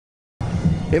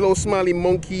Hello, smiley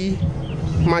monkey.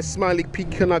 My smiley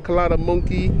pecan colada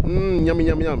monkey. Yummy,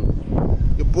 yum,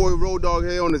 yum. Your boy Road Dog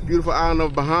here on this beautiful island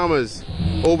of Bahamas.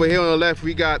 Over here on the left,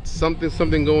 we got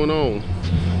something going on.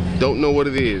 Don't know what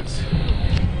it is.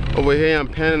 Over here, I'm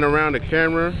panning around the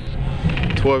camera.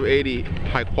 1280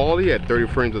 high quality at 30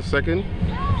 frames a second.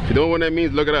 If you don't know what that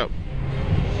means, look it up.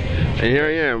 And here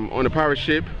I am on the pirate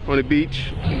ship on the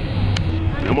beach.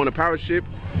 I'm on the pirate ship.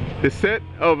 The set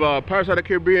of Pirates of the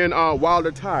Caribbean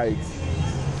Wilder Tides.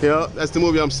 Yeah, that's the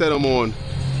movie I'm on.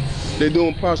 They're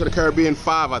doing Pirates of the Caribbean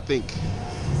 5, I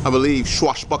believe.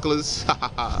 Swashbucklers.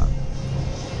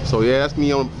 So yeah, that's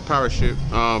me on the pirate ship.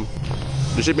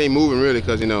 The ship ain't moving really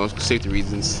because, you know, safety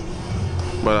reasons.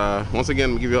 But once again,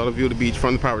 I'm gonna give you all the view of the beach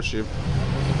from the pirate ship.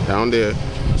 Down there.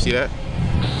 See that?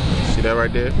 See that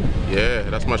right there? Yeah,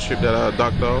 that's my ship that I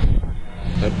docked off.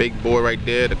 That big boy right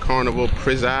there, the Carnival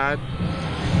Pride.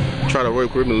 Try to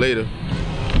work with me later.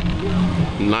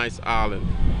 Nice island.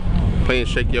 Playing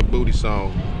Shake Your Booty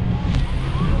song.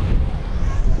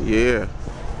 Yeah.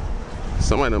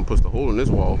 Somebody done pushed a hole in this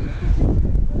wall.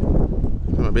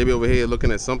 My baby over here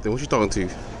looking at something. What you talking to?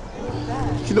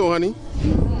 What you doing, honey?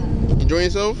 Enjoying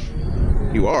yourself?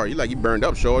 You are. You like you burned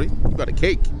up, shorty. You got a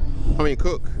cake. I mean,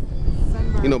 cook.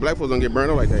 You know, black folks don't get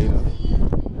burned up like that, you know.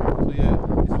 So yeah,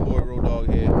 it's your boy Road Dog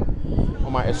here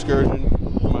on my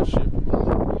excursion on my ship.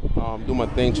 Do my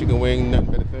thing, chicken wing, nothing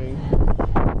better thing.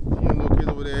 You little kids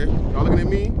over there. Y'all looking at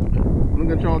me? I'm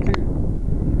looking at y'all too.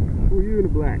 Who are you in the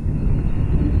black?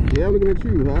 Yeah, I'm looking at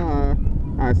you.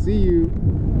 I see you.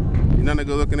 You're not a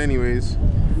good looking anyways.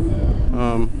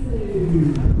 I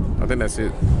think that's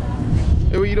it.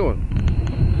 Hey, what are you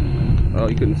doing? Oh,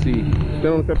 you couldn't see. Stand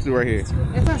on the step stool right here. It's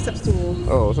not a step stool.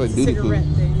 Oh, it's like duty food. Cigarette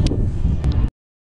thing.